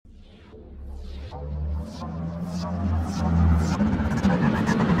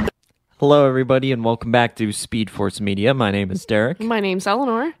Hello, everybody, and welcome back to Speed Force Media. My name is Derek. My name's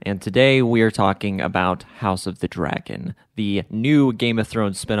Eleanor. And today we are talking about House of the Dragon, the new Game of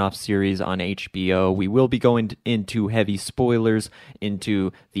Thrones spinoff series on HBO. We will be going into heavy spoilers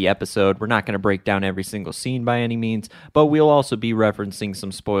into the episode. We're not going to break down every single scene by any means, but we'll also be referencing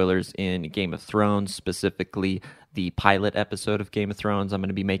some spoilers in Game of Thrones, specifically the pilot episode of Game of Thrones. I'm going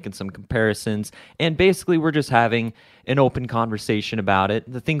to be making some comparisons, and basically we're just having an open conversation about it.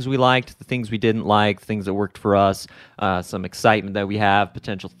 The things we liked, the things we didn't like, things that worked for us, some excitement that we have,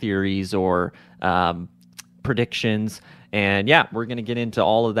 potential theories or predictions. And yeah, we're going to get into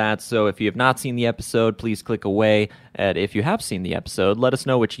all of that. So if you have not seen the episode, please click away. And if you have seen the episode, let us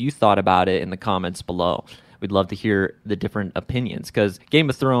know what you thought about it in the comments below. We'd love to hear the different opinions, because Game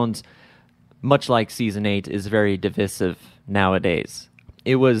of Thrones, much like Season 8, is very divisive nowadays.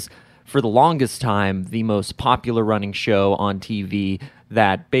 It was, for the longest time, the most popular running show on TV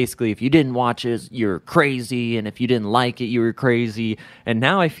that basically, if you didn't watch it, you're crazy, and if you didn't like it, you were crazy. And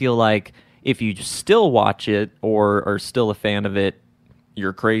now I feel like if you still watch it or are still a fan of it,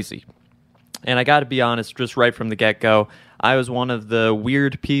 you're crazy. And I got to be honest, just right from the get-go, I was one of the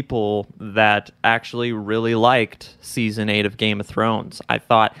weird people that actually really liked Season 8 of Game of Thrones. I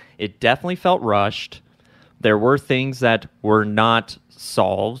thought it definitely felt rushed. There were things that were not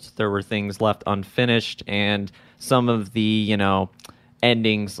solved. There were things left unfinished, and some of the,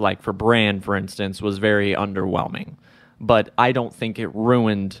 endings, like for Bran, for instance, was very underwhelming. But I don't think it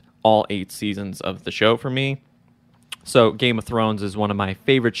ruined all 8 seasons of the show for me. So Game of Thrones is one of my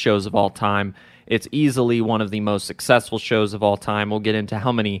favorite shows of all time. It's easily one of the most successful shows of all time. We'll get into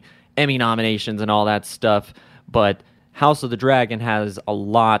how many Emmy nominations and all that stuff, but House of the Dragon has a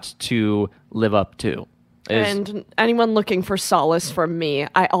lot to live up to. And anyone looking for solace from me,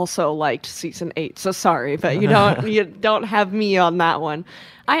 I also liked Season 8, so sorry, but you don't have me on that one.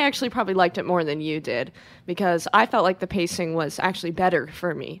 I actually probably liked it more than you did, because I felt like the pacing was actually better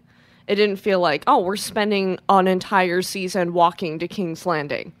for me. It didn't feel like, oh, we're spending an entire season walking to King's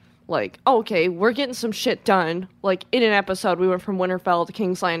Landing. Like, oh, okay, we're getting some shit done. Like, in an episode, we went from Winterfell to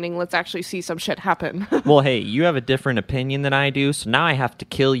King's Landing. Let's actually see some shit happen. Well, hey, you have a different opinion than I do, so now I have to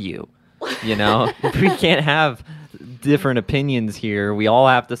kill you. We can't have different opinions here. We all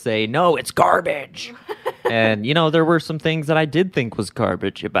have to say, no, it's garbage. And, there were some things that I did think was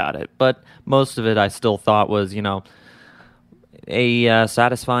garbage about it, but most of it I still thought was, a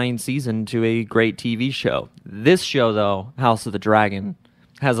satisfying season to a great TV show. This show, though, House of the Dragon,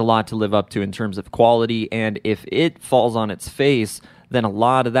 has a lot to live up to in terms of quality, and if it falls on its face, then a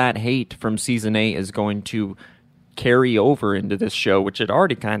lot of that hate from Season 8 is going to carry over into this show, which it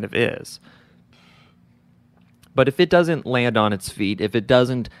already kind of is. But if it doesn't land on its feet, if it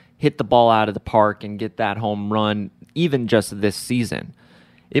doesn't hit the ball out of the park and get that home run, even just this season,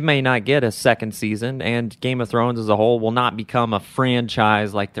 it may not get a second season, and Game of Thrones as a whole will not become a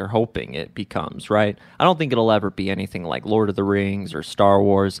franchise like they're hoping it becomes, right? I don't think it'll ever be anything like Lord of the Rings or Star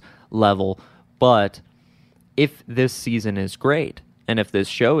Wars level, but if this season is great, and if this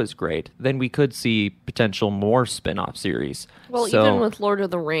show is great, then we could see potential more spin-off series. Well, even with Lord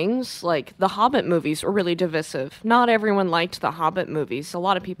of the Rings, like, the Hobbit movies were really divisive. Not everyone liked the Hobbit movies. A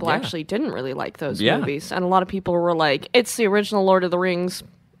lot of people actually didn't really like those movies, and a lot of people were like, it's the original Lord of the Rings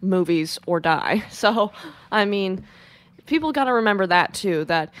movies or die. So, I mean, people got to remember that too,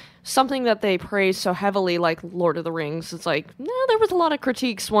 that something that they praise so heavily like Lord of the Rings, it's like, there was a lot of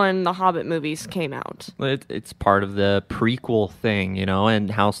critiques when the Hobbit movies came out. It's part of the prequel thing,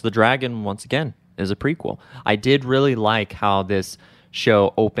 and House of the Dragon, once again, is a prequel. I did really like how this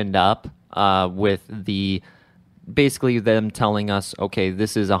show opened up with basically them telling us, okay,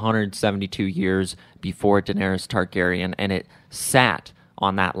 this is 172 years before Daenerys Targaryen, and it sat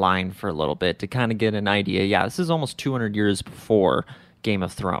on that line for a little bit to kind of get an idea. Yeah, this is almost 200 years before Game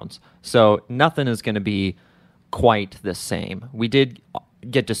of Thrones. So nothing is going to be quite the same. We did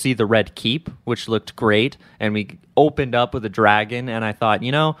get to see the Red Keep, which looked great, and we opened up with a dragon, and I thought,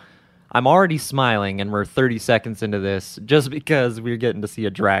 I'm already smiling, and we're 30 seconds into this just because we're getting to see a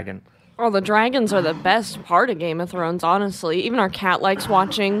dragon. Well, the dragons are the best part of Game of Thrones, honestly. Even our cat likes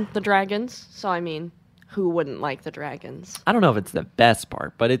watching the dragons, so I mean, who wouldn't like the dragons? I don't know if it's the best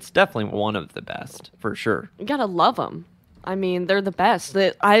part, but it's definitely one of the best, for sure. You gotta love them. I mean, they're the best.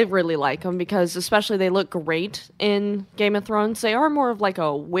 I really like them because especially they look great in Game of Thrones. They are more of like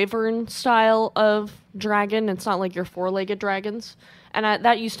a wyvern style of dragon. It's not like your four-legged dragons. And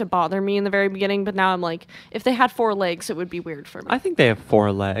that used to bother me in the very beginning, but now I'm like, if they had 4 legs, it would be weird for me. I think they have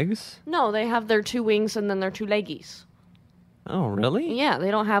 4 legs. No, they have their 2 wings and then their 2 leggies. Oh, really? Yeah,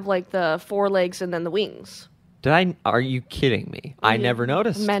 they don't have like the 4 legs and then the wings. Are you kidding me? I never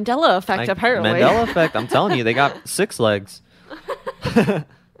noticed. Mandela effect, apparently. Mandela effect. I'm telling you, they got 6 legs.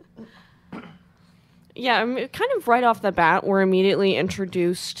 Yeah, kind of right off the bat, we're immediately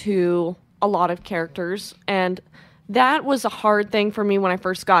introduced to a lot of characters, and that was a hard thing for me when I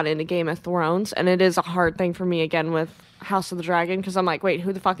first got into Game of Thrones, and it is a hard thing for me again with House of the Dragon, because I'm like, wait,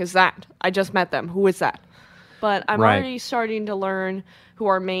 who the fuck is that? I just met them. Who is that? But I'm already starting to learn who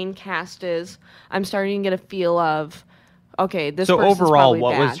our main cast is. I'm starting to get a feel of, okay, this person's overall, probably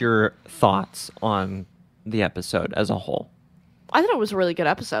what bad. was your thoughts on the episode as a whole? I thought it was a really good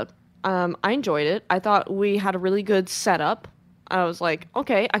episode. I enjoyed it. I thought we had a really good setup. I was like,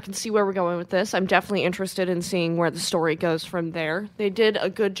 okay, I can see where we're going with this. I'm definitely interested in seeing where the story goes from there. They did a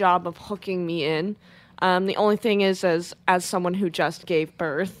good job of hooking me in. The only thing is, as someone who just gave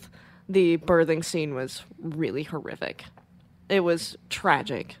birth, the birthing scene was really horrific. It was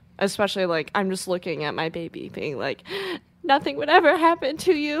tragic. Especially, like, I'm just looking at my baby being like, nothing would ever happen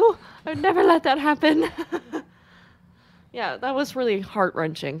to you. I would never let that happen. Yeah, that was really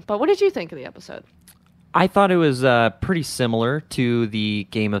heart-wrenching. But what did you think of the episode? I thought it was pretty similar to the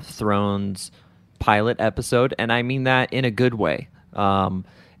Game of Thrones pilot episode, and I mean that in a good way.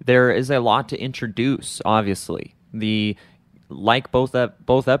 There is a lot to introduce, obviously. Like both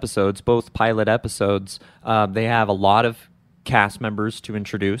episodes, both pilot episodes, they have a lot of cast members to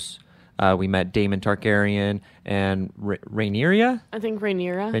introduce. We met Daemon Targaryen and Rhaenyra. I think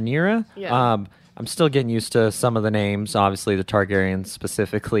Rhaenyra. Rhaenyra? Yeah. I'm still getting used to some of the names, obviously the Targaryens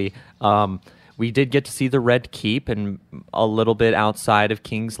specifically. We did get to see the Red Keep and a little bit outside of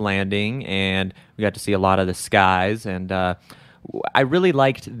King's Landing, and we got to see a lot of the skies. And I really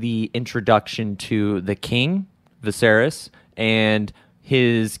liked the introduction to the king, Viserys, and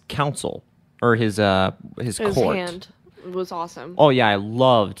his council, or his court. Hand was awesome. Oh yeah, I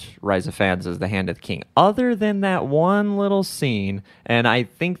loved Rhysophanes as the Hand of the King. Other than that one little scene, and I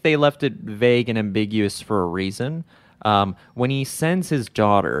think they left it vague and ambiguous for a reason. When he sends his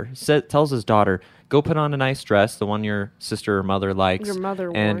daughter, tells his daughter, go put on a nice dress, the one your sister or mother likes, Your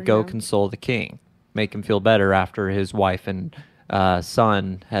mother and wore, go yeah. console the king. Make him feel better after his wife and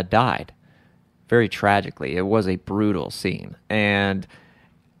son had died. Very tragically. It was a brutal scene. And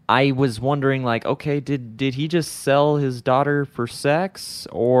I was wondering, like, okay, did he just sell his daughter for sex?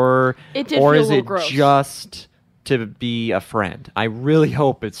 Or It did feel a is little it gross. just to be a friend? I really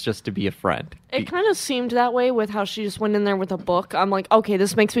hope it's just to be a friend. It kind of seemed that way with how she just went in there with a book. I'm like, okay,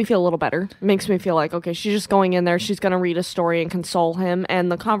 this makes me feel a little better. It makes me feel like, okay, she's just going in there. She's going to read a story and console him.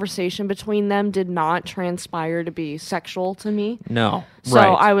 And the conversation between them did not transpire to be sexual to me. No. So right.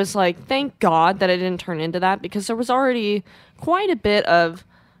 I was like, thank God that it didn't turn into that, because there was already quite a bit of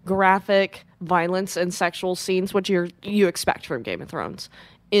graphic violence and sexual scenes, which you expect from Game of Thrones.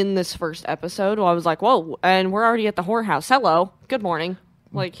 In this first episode, I was like, whoa, and we're already at the whorehouse. Hello, good morning.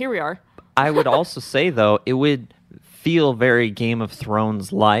 Like, here we are. I would also say, though, it would feel very Game of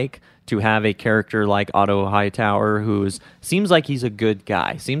Thrones-like to have a character like Otto Hightower who seems like he's a good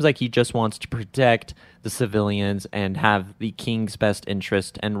guy. Seems like he just wants to protect the civilians and have the king's best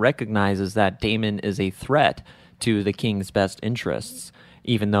interest, and recognizes that Daemon is a threat to the king's best interests,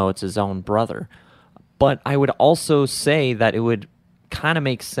 even though it's his own brother. But I would also say that it would kind of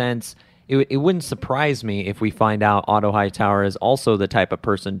make sense. It wouldn't surprise me if we find out Otto Hightower is also the type of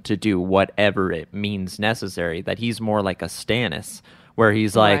person to do whatever it means necessary, that he's more like a Stannis, where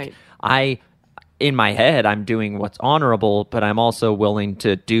he's like, in my head, I'm doing what's honorable, but I'm also willing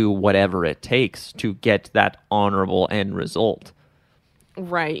to do whatever it takes to get that honorable end result.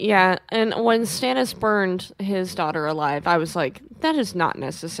 Right, yeah. And when Stannis burned his daughter alive, I was like, that is not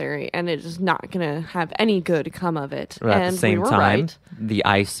necessary, and it is not going to have any good come of it. But at and the same we were time, right. the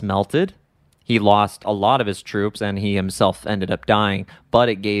ice melted. He lost a lot of his troops, and he himself ended up dying. But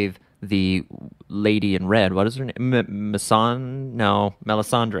it gave the lady in red, what is her name? Melisandre,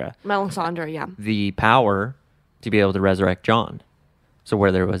 Melisandre, yeah. the power to be able to resurrect Jon. So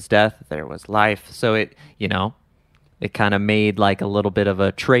where there was death, there was life. So it kind of made like a little bit of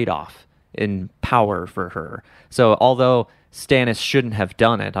a trade-off in power for her. So although Stannis shouldn't have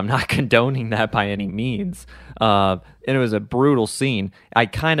done it, I'm not condoning that by any means. And it was a brutal scene. I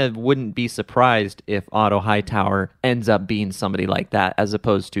kind of wouldn't be surprised if Otto Hightower ends up being somebody like that, as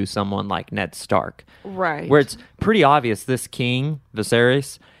opposed to someone like Ned Stark. Right. Where it's pretty obvious this king,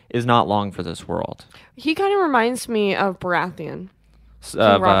 Viserys, is not long for this world. He kind of reminds me of Baratheon.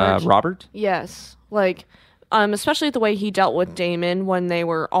 Robert? Yes. Like, especially the way he dealt with Daemon when they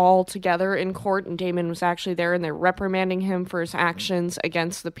were all together in court and Daemon was actually there and they're reprimanding him for his actions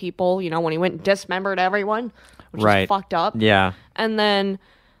against the people, when he went and dismembered everyone, which is fucked up. Yeah. And then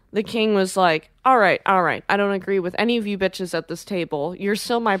the king was like, all right, I don't agree with any of you bitches at this table. You're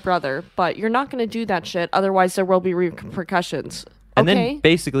still my brother, but you're not going to do that shit. Otherwise, there will be repercussions. And Okay? then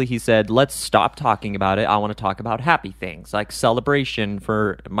basically he said, let's stop talking about it. I want to talk about happy things like celebration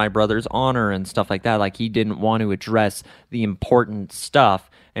for my brother's honor and stuff like that. Like he didn't want to address the important stuff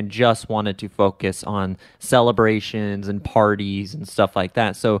and just wanted to focus on celebrations and parties and stuff like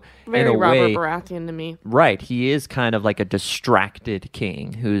that. So Very in a Robert way, Baratheon to me. right, he is kind of like a distracted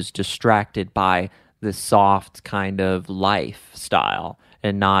king who's distracted by the soft kind of lifestyle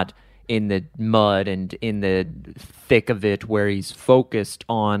and not in the mud and in the thick of it where he's focused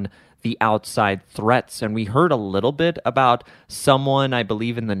on the outside threats. And we heard a little bit about someone, I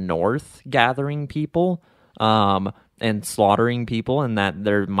believe, in the north gathering people and slaughtering people, and that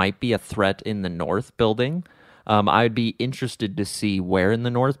there might be a threat in the north building. I'd be interested to see where in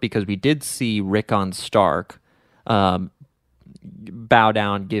the north, because we did see Rickon Stark bow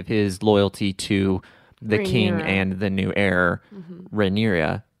down, give his loyalty to the king Rhaenyra. and the new heir,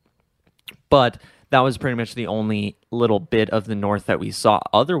 Rhaenyra. But that was pretty much the only little bit of the north that we saw.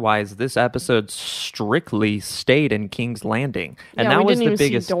 Otherwise, this episode strictly stayed in King's Landing, and Yeah, that we was didn't the even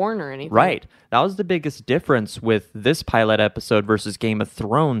biggest see Dorne or anything. right. That was the biggest difference with this pilot episode versus Game of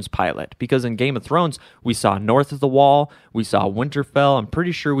Thrones pilot, because in Game of Thrones we saw North of the Wall, we saw Winterfell. I'm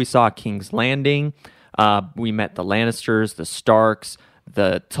pretty sure we saw King's Landing. We met the Lannisters, the Starks,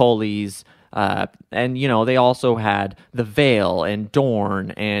 the Tullys. And, you know, they also had the Vale and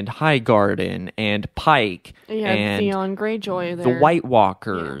Dorne and Highgarden and Pike You had and Theon Greyjoy there. the White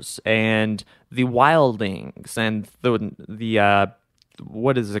Walkers and the Wildings and the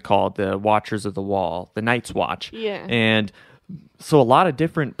what is it called? The Watchers of the Wall, the Night's Watch. Yeah. And so a lot of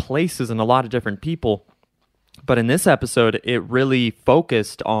different places and a lot of different people. But in this episode, it really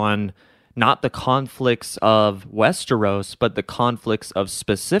focused on not the conflicts of Westeros, but the conflicts of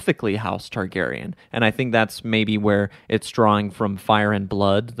specifically House Targaryen. And I think that's maybe where it's drawing from Fire and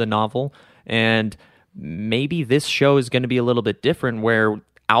Blood, the novel. And maybe this show is going to be a little bit different, where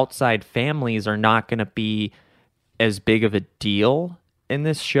outside families are not going to be as big of a deal in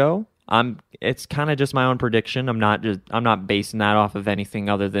this show. It's kind of just my own prediction. I'm not basing that off of anything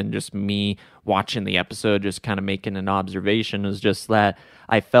other than just me watching the episode, just kind of making an observation. Is just that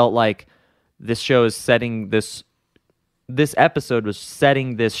I felt like this show is setting this episode was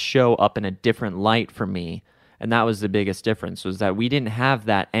setting this show up in a different light for me. And that was the biggest difference, was that we didn't have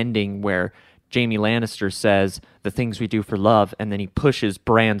that ending where Jaime Lannister says the things we do for love, and then he pushes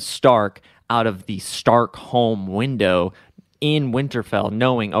Bran Stark out of the Stark home window in Winterfell,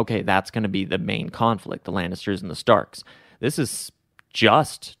 knowing, okay, that's going to be the main conflict, the Lannisters and the Starks. This is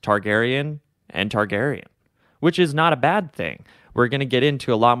just Targaryen and Targaryen, which is not a bad thing. We're going to get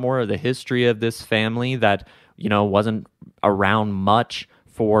into a lot more of the history of this family that, you know, wasn't around much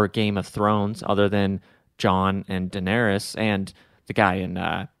for Game of Thrones, other than Jon and Daenerys and the guy in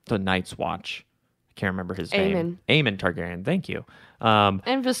the Night's Watch. I can't remember his name. Aemon Targaryen. Thank you. And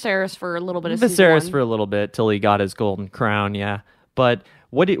Viserys for a little bit of Viserys season 1. for a little bit till he got his golden crown. Yeah, but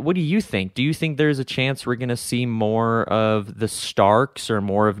what do you think? Do you think there's a chance we're going to see more of the Starks, or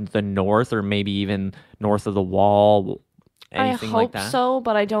more of the North, or maybe even north of the Wall? Anything I like hope that? so,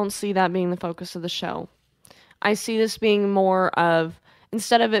 but I don't see that being the focus of the show. I see this being more of,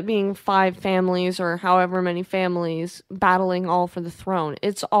 instead of it being 5 families or however many families battling all for the throne,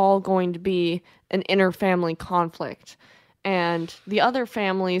 it's all going to be an inter-family conflict. And the other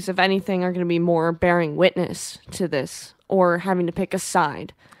families, if anything, are going to be more bearing witness to this or having to pick a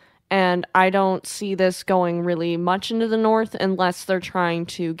side. And I don't see this going really much into the north unless they're trying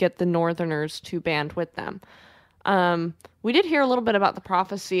to get the northerners to band with them. We did hear a little bit about the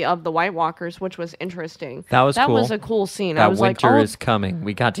prophecy of the White Walkers, which was interesting. That was cool. That was a cool scene. That I was winter like, is coming.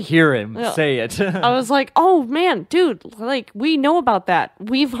 We got to hear him say it. I was like, oh man, dude, like, we know about that.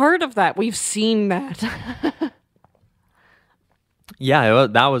 We've heard of that. We've seen that. Yeah,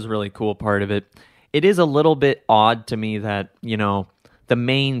 that was really cool part of it. It is a little bit odd to me that, you know, the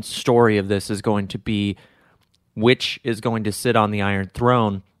main story of this is going to be which is going to sit on the Iron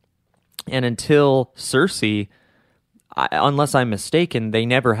Throne. And until Cersei, unless I'm mistaken, they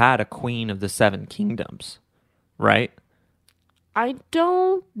never had a queen of the 7 kingdoms, right? I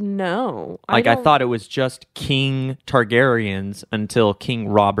don't know. I thought it was just King Targaryens until King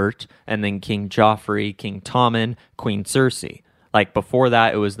Robert, and then King Joffrey, King Tommen, Queen Cersei. Like, before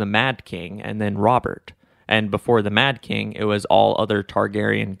that, it was the Mad King, and then Robert. And before the Mad King, it was all other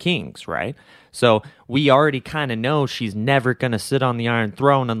Targaryen kings, right? So we already kind of know she's never going to sit on the Iron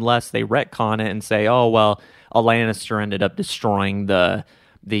Throne unless they retcon it and say, oh, well, a Lannister ended up destroying the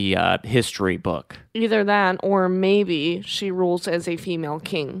the history book. Either that, or maybe she rules as a female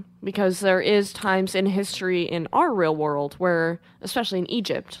king. Because there is times in history in our real world where, especially in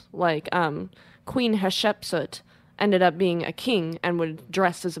Egypt, like Queen Hatshepsut ended up being a king and would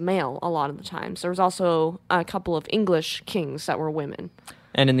dress as a male a lot of the times. There was also a couple of English kings that were women.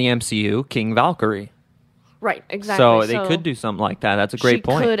 And in the MCU, King Valkyrie. Right, exactly. So they could do something like that. That's a great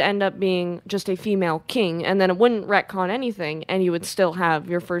point. She could end up being just a female king, and then it wouldn't retcon anything, and you would still have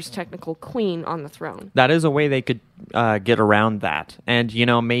your first technical queen on the throne. That is a way they could get around that. And,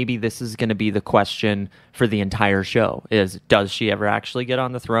 maybe this is going to be the question for the entire show, is does she ever actually get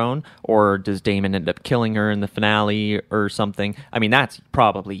on the throne, or does Daemon end up killing her in the finale or something? I mean, that's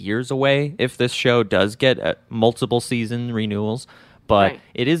probably years away if this show does get multiple season renewals, but Right.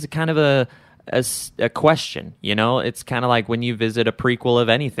 It is kind of a question, It's kind of like when you visit a prequel of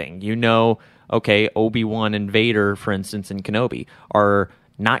anything. Okay, Obi-Wan and Vader, for instance, and Kenobi are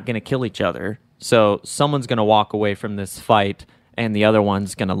not going to kill each other. So someone's going to walk away from this fight and the other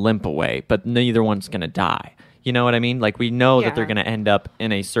one's going to limp away, but neither one's going to die. You know what I mean? Like, we know that they're going to end up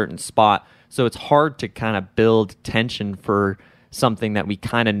in a certain spot. So it's hard to kind of build tension for something that we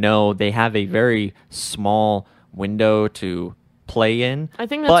kind of know they have a very small window to play in. I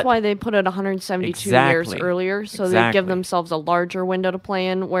think that's why they put it 172 years earlier, so they give themselves a larger window to play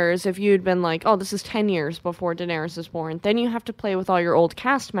in, whereas if you'd been like, oh, this is 10 years before Daenerys is born, then you have to play with all your old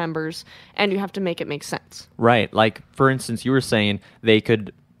cast members, and you have to make it make sense. Right. Like, for instance, you were saying they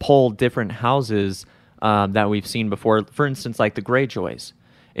could pull different houses that we've seen before. For instance, like the Greyjoys.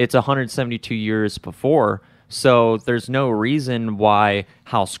 It's 172 years before, so there's no reason why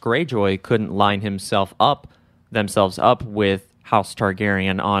House Greyjoy couldn't line themselves up with House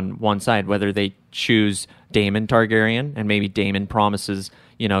Targaryen on one side, whether they choose Daemon Targaryen, and maybe Daemon promises,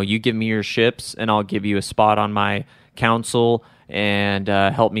 you give me your ships and I'll give you a spot on my council and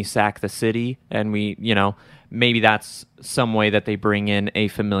help me sack the city. And maybe that's some way that they bring in a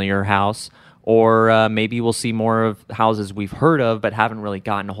familiar house. Or maybe we'll see more of houses we've heard of but haven't really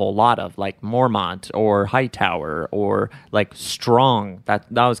gotten a whole lot of, like Mormont or Hightower or like Strong. That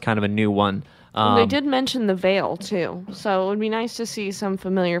was kind of a new one. They did mention the Vale, too. So it would be nice to see some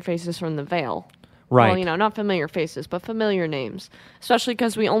familiar faces from the Vale. Right. Well, not familiar faces, but familiar names. Especially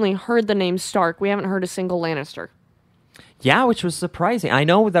because we only heard the name Stark. We haven't heard a single Lannister. Yeah, which was surprising. I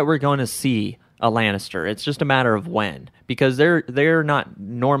know that we're going to see a Lannister. It's just a matter of when. Because they're not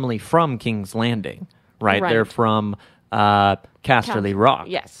normally from King's Landing, right? They're from Casterly Rock.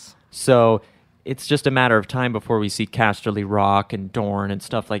 Yes. So it's just a matter of time before we see Casterly Rock and Dorne and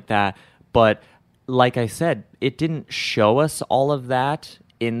stuff like that. But like I said, it didn't show us all of that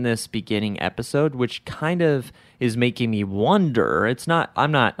in this beginning episode, which kind of is making me wonder.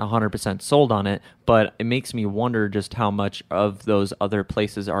 I'm not 100% sold on it, but it makes me wonder just how much of those other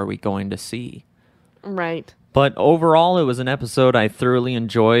places are we going to see. Right. But overall, it was an episode I thoroughly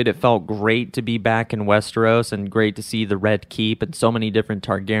enjoyed. It felt great to be back in Westeros and great to see the Red Keep and so many different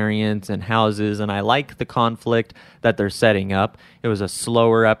Targaryens and houses. And I like the conflict that they're setting up. It was a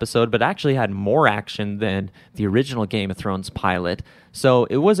slower episode, but actually had more action than the original Game of Thrones pilot. So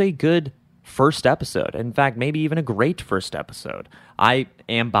it was a good first episode. In fact, maybe even a great first episode. I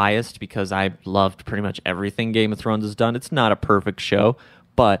am biased because I loved pretty much everything Game of Thrones has done. It's not a perfect show,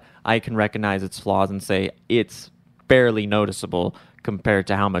 but I can recognize its flaws and say it's barely noticeable compared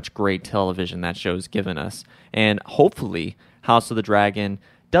to how much great television that show's given us. And hopefully, House of the Dragon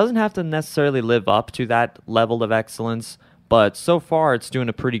doesn't have to necessarily live up to that level of excellence, but so far it's doing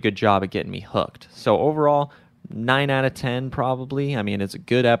a pretty good job at getting me hooked. So overall, 9 out of 10 probably. I mean, it's a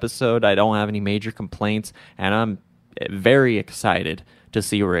good episode. I don't have any major complaints, and I'm very excited to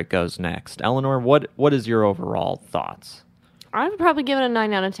see where it goes next. Eleanor, what is your overall thoughts? I would probably give it a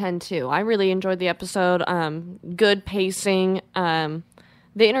 9 out of 10, too. I really enjoyed the episode. Good pacing.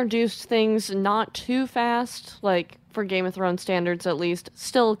 They introduced things not too fast, like for Game of Thrones standards at least.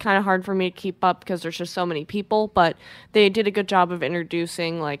 Still kind of hard for me to keep up because there's just so many people, but they did a good job of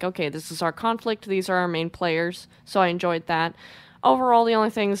introducing, like, okay, this is our conflict, these are our main players, so I enjoyed that. Overall, the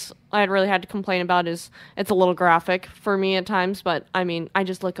only things I really had to complain about is it's a little graphic for me at times, but, I mean, I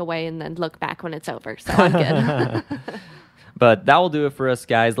just look away and then look back when it's over, so I'm good. But that will do it for us,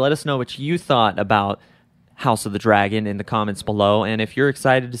 guys. Let us know what you thought about House of the Dragon in the comments below. And if you're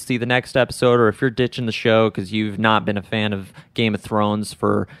excited to see the next episode, or if you're ditching the show because you've not been a fan of Game of Thrones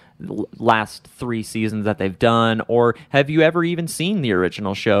for the last 3 seasons that they've done, or have you ever even seen the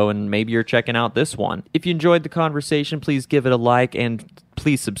original show and maybe you're checking out this one? If you enjoyed the conversation, please give it a like and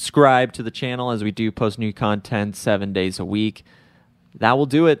please subscribe to the channel as we do post new content 7 days a week. That will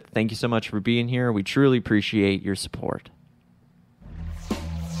do it. Thank you so much for being here. We truly appreciate your support.